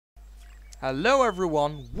Hello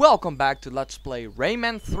everyone, welcome back to Let's Play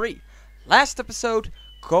Rayman 3. Last episode,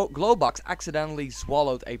 Globox accidentally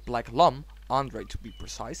swallowed a black llama, Andre to be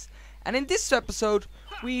precise. And in this episode,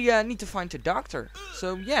 we need to find the doctor.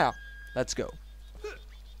 So yeah, let's go.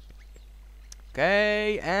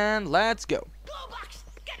 Okay, and let's go. Globox,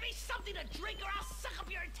 get me something to drink or I'll suck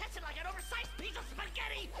up your intestine like an oversized piece of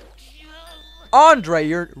spaghetti. Andre,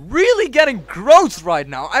 you're really getting gross right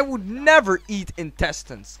now. I would never eat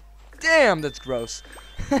intestines. Damn, that's gross.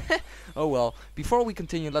 Oh well, before we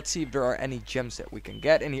continue, let's see if there are any gems that we can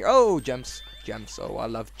get in here. Oh, gems. Gems. Oh, I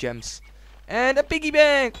love gems. And a piggy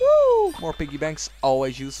bank. Woo! More piggy banks,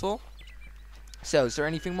 always useful. So, is there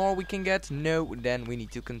anything more we can get? No, then we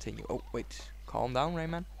need to continue. Oh, wait. Calm down,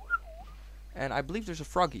 Rayman. And I believe there's a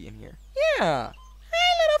froggy in here. Yeah.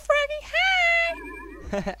 Hi, little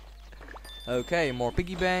froggy. Hi. Okay, more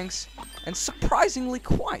piggy banks. And surprisingly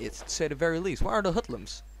quiet, to say the very least. Where are the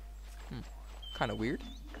hoodlums? Kind of weird.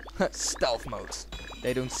 Stealth modes.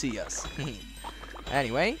 They don't see us.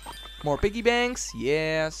 Anyway, more piggy banks.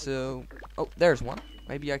 Yeah, so... Oh, there's one.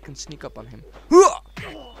 Maybe I can sneak up on him.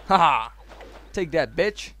 Haha! Take that,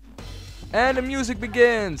 bitch. And the music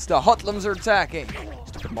begins. The hoodlums are attacking.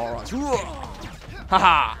 Stupid morons.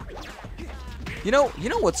 Haha! You know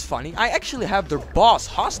what's funny? I actually have their boss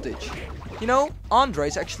hostage. You know, Andre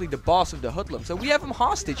is actually the boss of the hoodlums, so we have him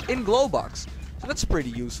hostage in Globox. So that's pretty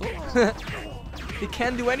useful. They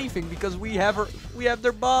can't do anything because we have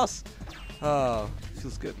their boss. Oh,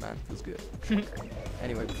 feels good, man. Feels good.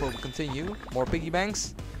 Anyway, before we continue, more piggy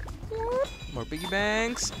banks. More piggy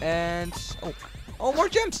banks and oh, more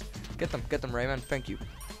gems. Get them, Rayman. Thank you.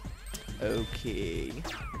 Okay.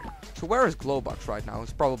 So where is Globox right now?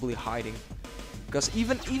 He's probably hiding. Because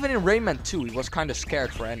even in Rayman 2, he was kind of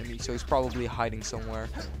scared for enemies, so he's probably hiding somewhere,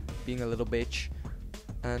 being a little bitch.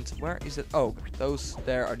 And where is it? Oh, those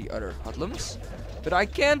there are the other hoodlums. But I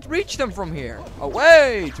can't reach them from here. Oh,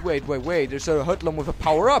 wait. There's a hoodlum with a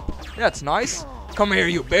power-up. That's nice. Come here,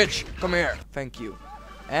 you bitch. Come here. Thank you.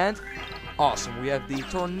 And awesome. We have the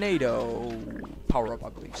tornado power-up, I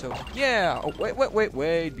believe. So, yeah. Oh,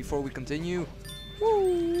 wait. Before we continue.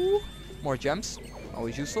 Woo. More gems.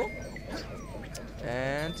 Always useful.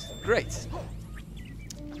 And great.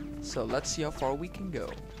 So, let's see how far we can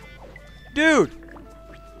go. Dude!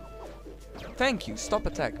 Thank you. Stop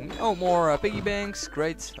attacking me. Oh, more piggy banks.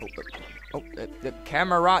 Great. The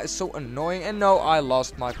camera is so annoying. And no, I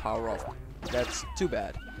lost my power up. That's too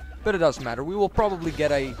bad. But it doesn't matter. We will probably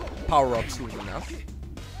get a power up soon enough.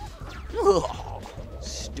 Ugh.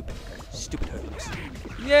 Stupid hoodlums.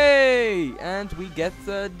 Yay! And we get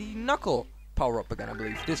the knuckle power up again, I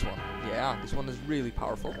believe. This one. Yeah, this one is really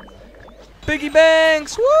powerful. Piggy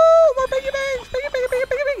banks! Woo! More piggy banks!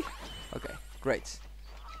 Piggy! Okay, great.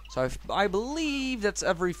 So I believe that's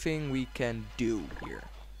everything we can do here.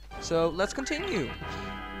 So let's continue.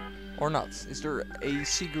 Or not. Is there a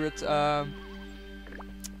secret,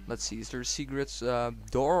 let's see, is there a secret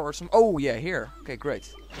door or something? Oh yeah, here. Okay,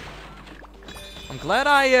 great. I'm glad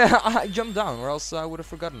I jumped down, or else I would have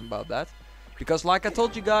forgotten about that. Because like I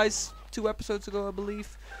told you guys 2 episodes ago, I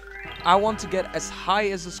believe, I want to get as high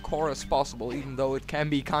as a score as possible, even though it can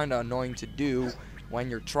be kind of annoying to do when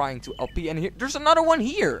you're trying to LP. And here, there's another one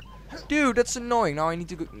here. Dude, that's annoying. Now I need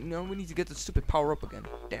to go. No, we need to get the stupid power up again.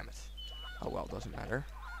 Damn it. Oh well, doesn't matter.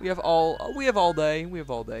 We have all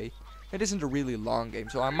day. It isn't a really long game,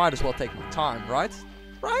 so I might as well take my time, right?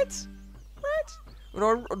 Right?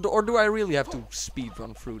 Or do I really have to speed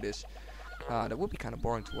run through this? That would be kind of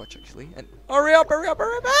boring to watch, actually. And hurry up!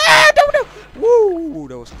 Ah, no! Woo!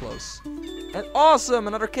 That was close. And awesome,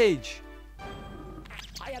 another cage.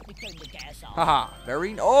 I have to turn the gas off. Haha,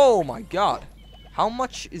 very. Oh my god. How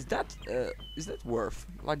much is that worth?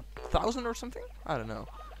 Like 1,000 or something? I don't know.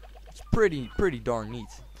 It's pretty darn neat.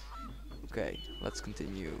 Okay, let's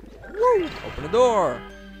continue. Woo! Open the door.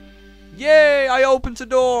 Yay! I opened the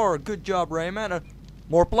door. Good job, Rayman.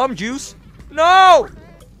 More plum juice. No!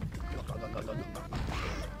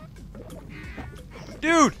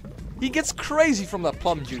 Dude, he gets crazy from that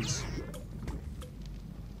plum juice.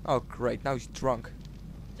 Oh great, now he's drunk.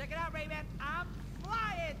 Check it out, Rayman. I'm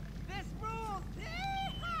flying. This rules.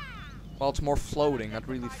 Well, it's more floating, not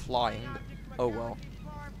really flying. But oh well.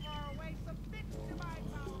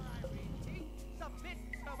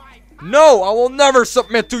 No, I will never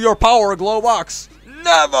submit to your power, Globox.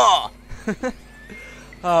 Never!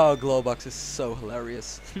 Oh, Globox is so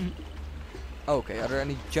hilarious. Okay, are there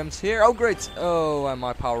any gems here? Oh, great. Oh, and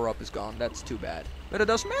my power up is gone. That's too bad. But it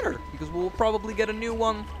doesn't matter, because we'll probably get a new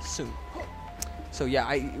one soon. So yeah,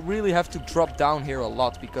 I really have to drop down here a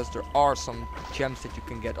lot, because there are some gems that you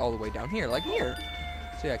can get all the way down here, like here.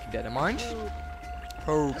 So yeah, keep that in mind.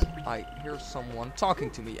 Hope I hear someone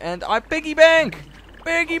talking to me. And I piggy bank!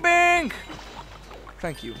 Piggy bank!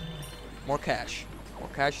 Thank you. More cash. More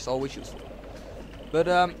cash is always useful. But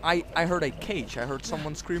I heard a cage. I heard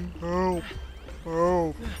someone scream, help!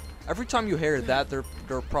 Help! Every time you hear that,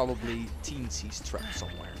 they're probably teensies trapped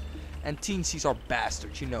somewhere. And teensies are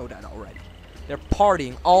bastards, you know that already. They're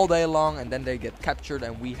partying all day long and then they get captured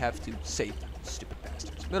and we have to save them. Stupid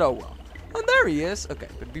bastards. But oh well. Oh, there he is. Okay,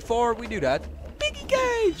 but before we do that, piggy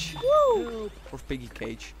cage! Woo! Or piggy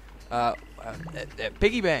cage.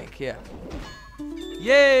 Piggy bank, yeah.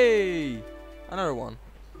 Yay! Another one.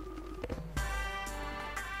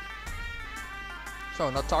 So,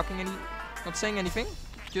 not saying anything.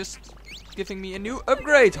 Just giving me a new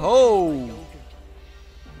upgrade. Oh!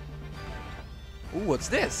 Ooh, what's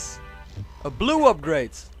this? A blue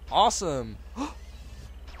upgrade. Awesome.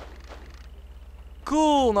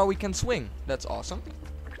 Cool, now we can swing. That's awesome.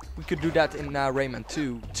 We could do that in Rayman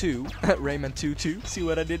 2 too. Rayman 2 too. See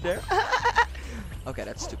what I did there? Okay,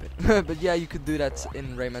 that's stupid. But yeah, you could do that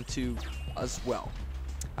in Rayman 2 as well.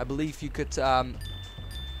 I believe you could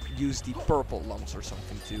use the purple lumps or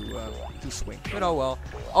something to swing. But oh well.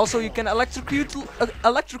 Also, you can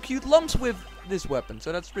electrocute lumps with this weapon,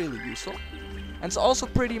 so that's really useful. And it's also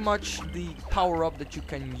pretty much the power up that you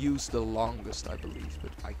can use the longest, I believe.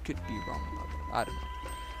 But I could be wrong about it. I don't know.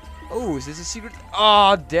 Oh, is this a secret?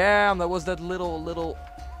 Oh, damn! That was that little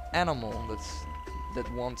animal that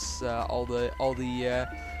wants all the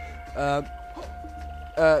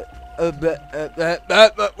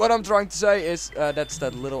what I'm trying to say is that's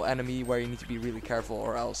that little enemy where you need to be really careful,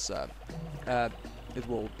 or else it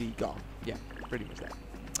will be gone. Yeah, pretty much that.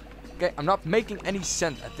 Okay, I'm not making any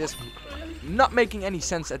sense at this. Not making any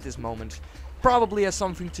sense at this moment. Probably has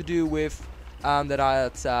something to do with that I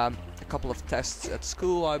had a couple of tests at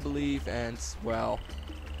school, I believe, and well,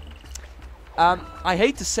 I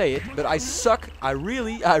hate to say it, but I suck. I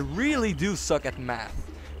really do suck at math.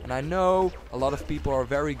 And I know a lot of people are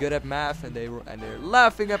very good at math, and they're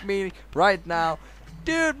laughing at me right now.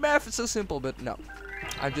 Dude, math is so simple, but no.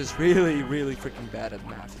 I'm just really freaking bad at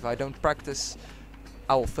math. If I don't practice,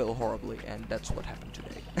 I will fail horribly, and that's what happened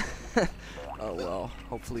today. Oh well,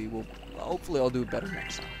 hopefully I'll do better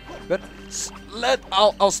next time. But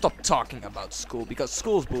I'll stop talking about school because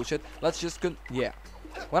school is bullshit. Let's just yeah.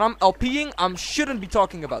 When I'm LPing, I shouldn't be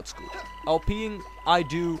talking about school. LPing I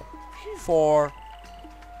do for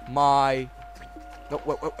my no,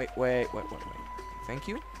 wait. Thank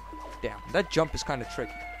you. Damn, that jump is kind of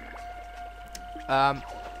tricky.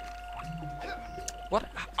 What?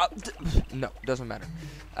 No, doesn't matter.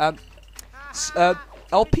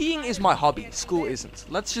 LPing is my hobby. School isn't.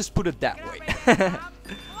 Let's just put it that way.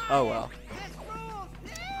 Oh well.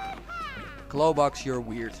 Globox, you're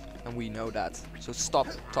weird, and we know that. So stop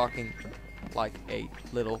talking like a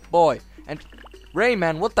little boy. And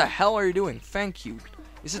Rayman, what the hell are you doing? Thank you.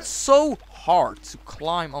 Is it so hard to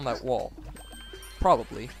climb on that wall?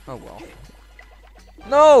 Probably. Oh well.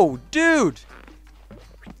 No, dude!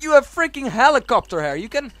 You have freaking helicopter hair. You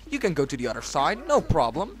can go to the other side. No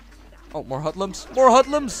problem. Oh, more hoodlums. More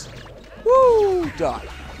hoodlums! Woo! Die.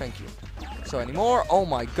 Thank you. So any more? Oh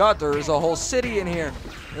my god, there is a whole city in here.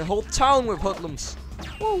 A whole town with hoodlums.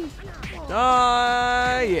 Woo!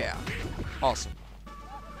 Yeah. Awesome.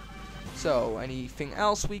 So, anything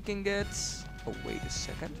else we can get? Oh, wait a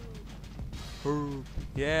second.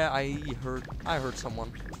 Yeah, I heard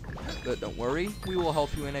someone. But don't worry, we will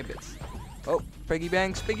help you in a bit. Oh, piggy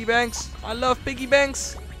banks, piggy banks. I love piggy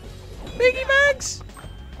banks. Piggy banks.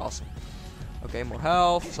 Awesome. Okay, more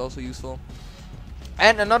health. It's also useful.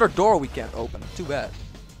 And another door we can't open. Too bad.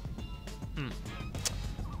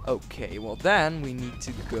 Okay, well then we need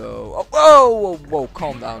to go. Oh, whoa,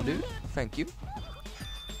 calm down, dude. Thank you.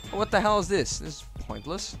 What the hell is this? This is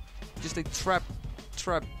pointless. Just a trap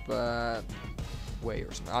way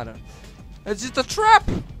or something. I don't know. It's just a trap.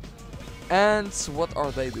 And what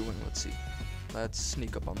are they doing? Let's see. Let's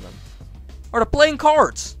sneak up on them. Are they playing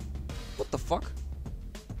cards? What the fuck?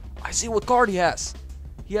 I see what card he has.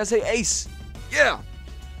 He has a ace. Yeah.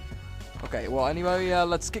 Okay. Well, anyway,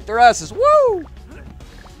 let's kick their asses. Woo!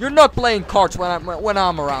 You're not playing cards when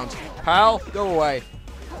I'm around, pal. Go away.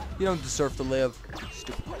 You don't deserve to live.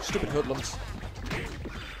 Stupid hoodlums.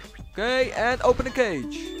 Okay, and open the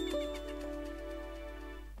cage.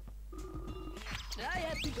 I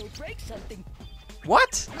have to go break something.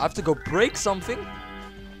 What? I have to go break something?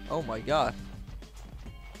 Oh my god.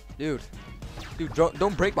 Dude,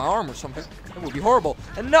 don't break my arm or something. That would be horrible.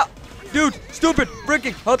 And no! Dude, stupid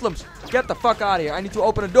freaking hoodlums. Get the fuck out of here. I need to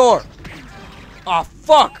open a door. Ah,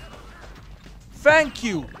 fuck. Thank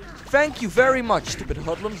you. Thank you very much, stupid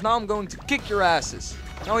hoodlums. Now I'm going to kick your asses.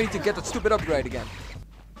 Now I need to get that stupid upgrade again.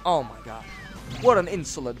 Oh my god. What an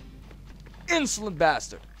insolent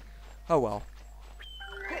bastard. Oh well.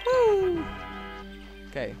 Woo!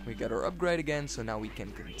 Okay, we got our upgrade again, so now we can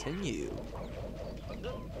continue.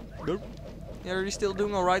 Yeah, are you still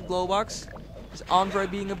doing alright, Globox? Is Andre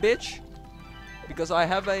being a bitch? Because I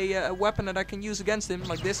have a weapon that I can use against him,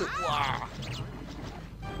 like this.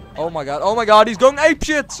 Oh my god, he's going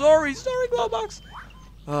apeshit! Sorry, Globox!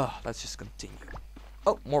 Let's just continue.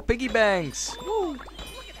 Oh, more piggy banks! Woo. Look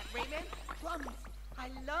at that, Rayman. Plums. I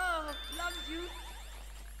love plum juice.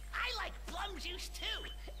 I like plum juice too,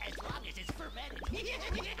 as long as it's fermented.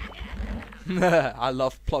 I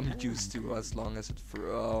love plum juice too, as long as it's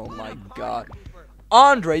oh my god.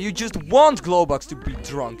 Andre, you just want Globox to be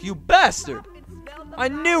drunk, you bastard! I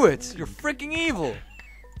knew it! You're freaking evil!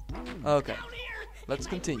 Okay, let's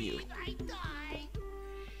continue.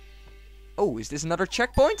 Oh, is this another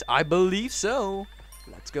checkpoint? I believe so.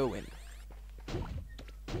 Let's go in.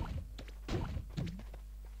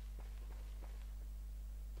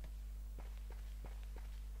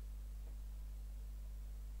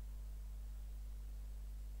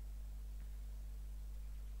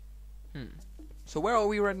 So where are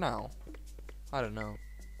we right now? I don't know.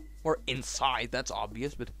 We're inside, that's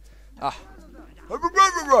obvious, but...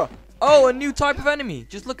 Oh, a new type of enemy.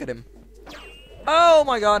 Just look at him. Oh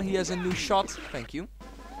my god, he has a new shot. Thank you.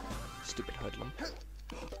 Stupid hoodlum.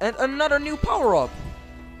 And another new power-up.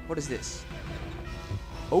 What is this?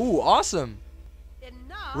 Oh, awesome.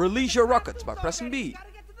 Release your rocket by pressing B.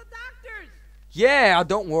 Yeah,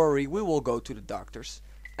 don't worry. We will go to the doctors.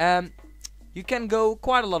 You can go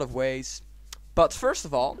quite a lot of ways. But first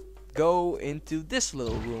of all, go into this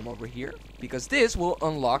little room over here. Because this will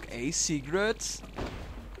unlock a secret...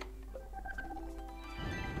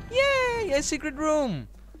 Yay! A secret room!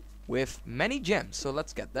 With many gems. So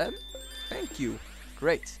let's get them. Thank you.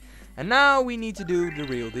 Great. And now we need to do the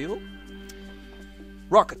real deal.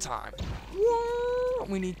 Rocket time.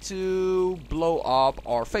 We need to blow up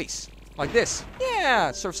our face. Like this. Yeah,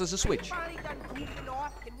 it serves as a switch.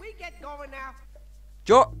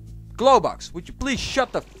 Globox, would you please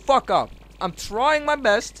shut the fuck up? I'm trying my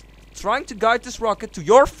best, trying to guide this rocket to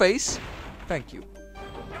your face. Thank you.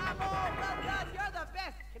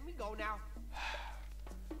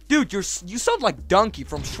 Dude, you sound like Donkey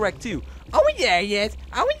from Shrek 2. Are we there yet?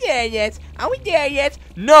 Are we there yet? Are we there yet?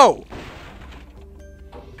 No!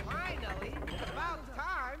 Finally, it's about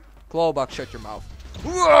time. Globox, shut your mouth.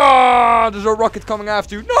 There's a rocket coming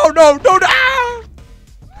after you. No, no, no, no!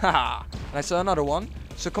 Haha. And I saw another one.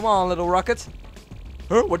 So come on, little rocket.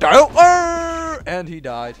 What the hell? And he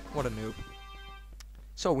died. What a noob.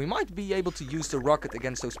 So we might be able to use the rocket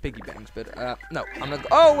against those piggy banks, but no, I'm not.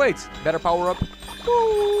 Oh wait, better power up.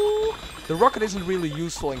 Woo! The rocket isn't really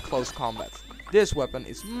useful in close combat. This weapon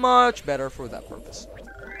is much better for that purpose.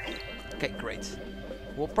 Okay, great.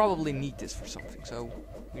 We'll probably need this for something, so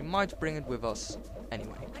we might bring it with us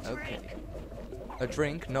anyway. Okay. A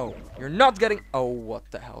drink? No, you're not getting. Oh, what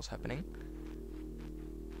the hell's happening?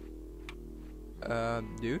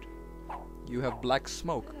 Dude, you have black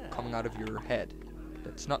smoke coming out of your head.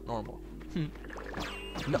 That's not normal.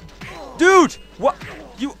 No. Dude! What?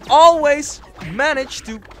 You always manage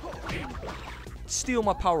to steal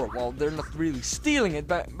my power-up. Well, they're not really stealing it,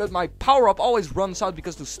 but my power-up always runs out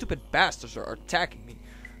because those stupid bastards are attacking me.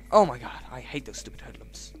 Oh my god, I hate those stupid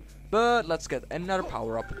hoodlums. But let's get another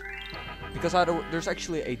power-up. Because there's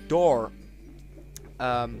actually a door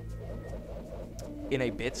in a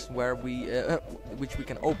bit where which we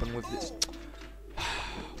can open with this.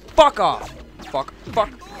 Fuck off! Fuck, fuck,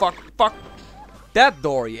 fuck, fuck. That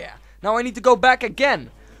door, yeah. Now I need to go back again.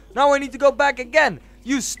 Now I need to go back again.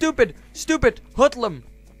 You stupid, stupid hoodlum.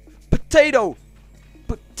 Potato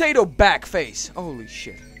back face. Holy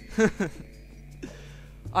shit.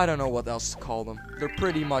 I don't know what else to call them. They're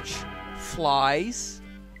pretty much flies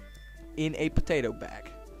in a potato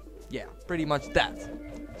bag. Yeah, pretty much that.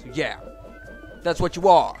 So yeah, that's what you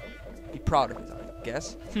are. Be proud of it, I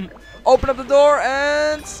guess. Open up the door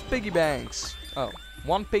and piggy banks. Oh,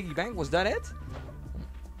 one piggy bank? Was that it?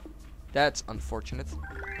 That's unfortunate.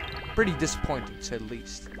 Pretty disappointing, to say the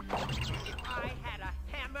least. If I had a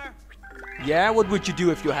hammer. Yeah, what would you do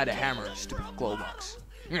if you had a hammer, stupid Globox?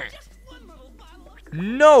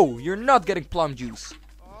 No, you're not getting plum juice.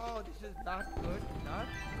 Oh, this is not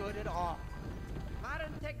good at all.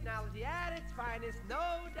 Modern technology at its finest,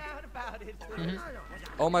 no doubt about it.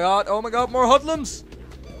 Oh my god, more hoodlums!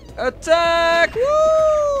 Attack!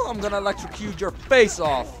 Woo! I'm gonna electrocute your face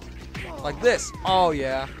off. Like this. Oh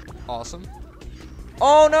yeah, awesome.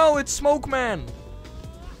 Oh no, it's Smoke Man.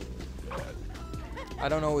 I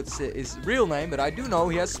don't know his real name, but I do know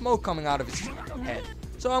he has smoke coming out of his head.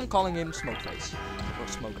 So I'm calling him Smokeface. Or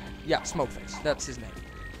Smokehead. Yeah, Smokeface. That's his name.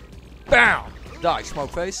 Bam! Die,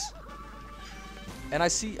 Smokeface. And I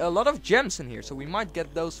see a lot of gems in here, so we might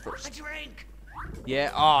get those first. A drink.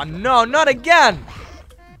 Yeah, oh no, not again!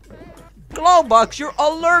 Globox, you're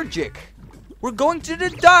allergic! We're going to the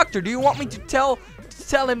doctor. Do you want me to tell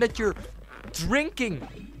him that you're drinking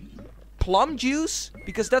plum juice?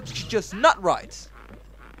 Because that's just not right.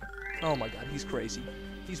 Oh my god, he's crazy.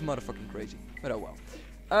 He's motherfucking crazy. But oh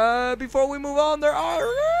well. Before we move on, there are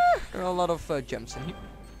a lot of gems in here.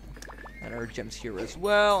 And there are gems here as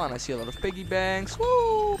well. And I see a lot of piggy banks.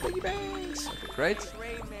 Woo, piggy banks. Okay, great.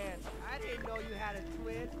 Rayman, I didn't know you had a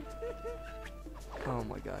twin. Oh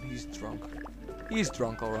my god, he's drunk. He's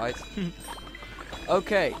drunk, alright.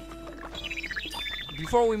 Okay.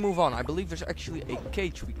 Before we move on, I believe there's actually a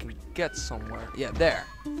cage we can get somewhere. Yeah, there.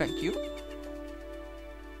 Thank you.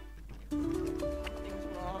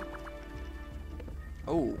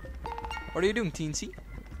 Oh. What are you doing, Teensy?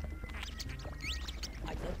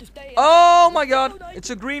 Oh my god, it's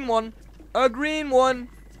a green one. A green one.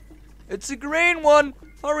 It's a green one.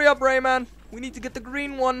 Hurry up, Rayman. We need to get the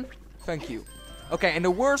green one. Thank you. Okay, and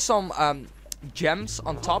there were some gems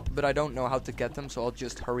on top, but I don't know how to get them, so I'll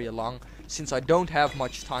just hurry along since I don't have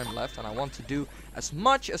much time left and I want to do as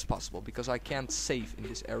much as possible because I can't save in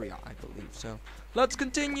this area, I believe. So let's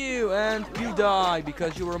continue, and you die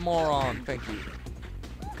because you were a moron. Thank you.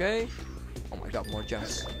 Okay. Oh my god, more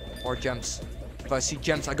gems. More gems. If I see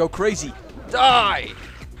gems, I go crazy. Die!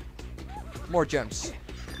 More gems.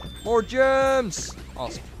 More gems!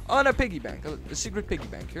 Awesome. Oh, and a piggy bank. A secret piggy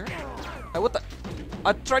bank here. Hey, what the?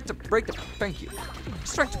 I tried to break the... Thank you. I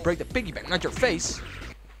was trying to break the piggy bank, not your face.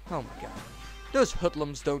 Oh my god. Those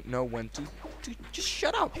hoodlums don't know when to just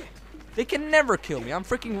shut up. They can never kill me. I'm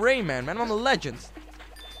freaking Rayman, man. I'm a legend.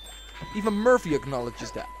 Even Murphy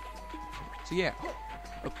acknowledges that. So yeah.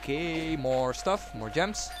 Okay, more stuff. More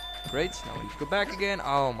gems. Great. Now we need to go back again.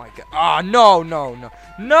 Oh my god. Ah, oh, no, no, no.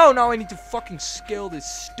 No, now I need to fucking scale this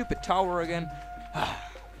stupid tower again.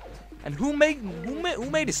 And who made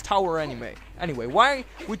this tower anyway? Anyway, why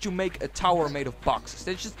would you make a tower made of boxes?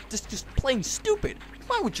 That's just plain stupid.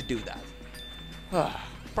 Why would you do that?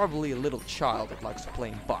 Probably a little child that likes to play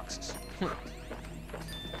in boxes.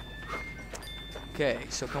 Okay,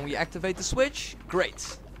 so can we activate the switch?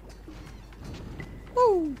 Great.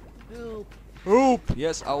 Woo! Help!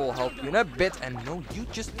 Yes, I will help you in a bit. And no, you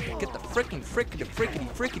just get the frickin' frickity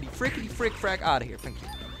frick frack out of here. Thank you.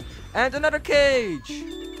 And another cage.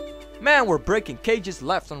 Man, we're breaking cages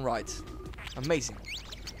left and right. Amazing.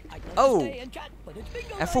 Oh,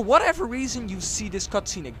 and for whatever reason, you see this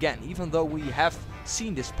cutscene again, even though we have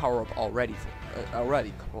seen this power-up already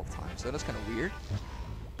a couple of times. So that's kind of weird.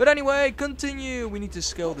 But anyway, continue. We need to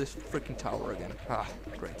scale this freaking tower again. Ah,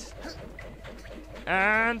 great.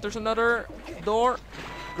 And there's another door.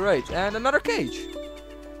 Great. And another cage.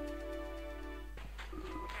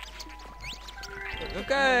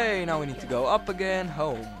 Okay, now we need to go up again.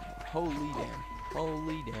 Home. Holy damn.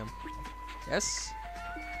 Holy damn. Yes.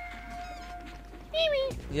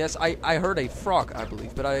 Yes, I heard a frog, I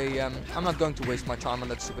believe, but I'm not going to waste my time on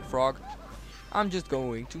that stupid frog. I'm just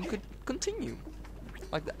going to continue.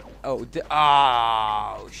 Like that. Oh,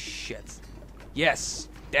 oh, shit. Yes.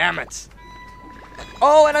 Damn it.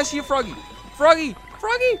 Oh, and I see a froggy. Froggy.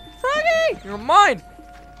 Froggy. Froggy. You're mine.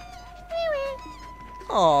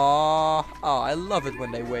 Aww. Oh, I love it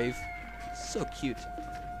when they wave. So cute.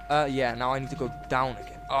 Yeah, now I need to go down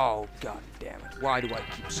again. Oh, god damn it. Why do I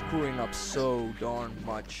keep screwing up so darn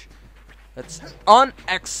much? That's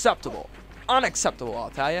unacceptable. Unacceptable, I'll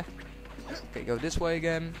tell ya. Okay, go this way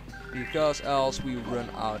again. Because else we run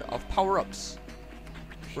out of power-ups.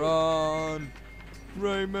 Run!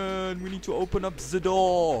 Rayman, we need to open up the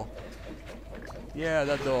door. Yeah,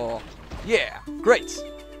 that door. Yeah, great.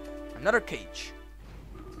 Another cage.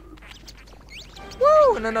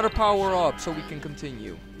 Woo! And another power-up so we can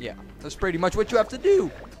continue. Yeah, that's pretty much what you have to do.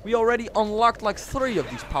 We already unlocked like 3 of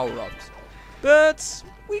these power-ups. But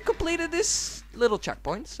we completed this little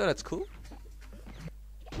checkpoint, so that's cool.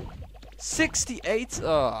 68,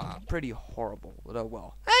 pretty horrible, but oh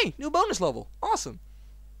well. Hey, new bonus level, awesome.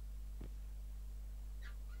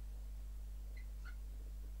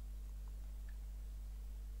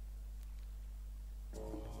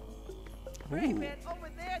 Rayman, over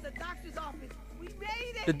there, the doctor's office. We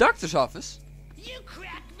made it. The doctor's office? You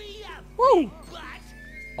cracked me up. Woo! big butt.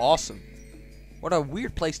 Awesome. What a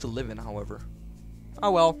weird place to live in, however.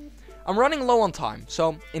 Oh well. I'm running low on time,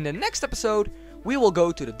 so in the next episode, we will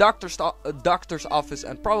go to the doctor's office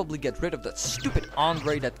and probably get rid of that stupid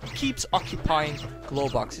Andre that keeps occupying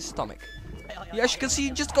Globox's stomach. Yeah, as you can see,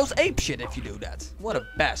 he just goes apeshit if you do that. What a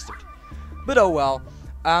bastard. But oh well.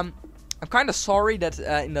 I'm kind of sorry that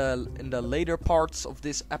in the later parts of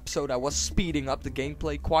this episode I was speeding up the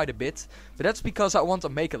gameplay quite a bit. But that's because I want to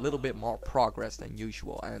make a little bit more progress than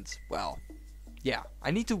usual. And well, yeah,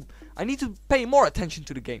 I need to pay more attention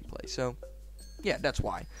to the gameplay. So yeah, that's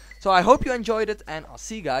why. So I hope you enjoyed it, and I'll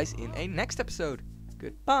see you guys in a next episode.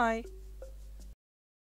 Goodbye.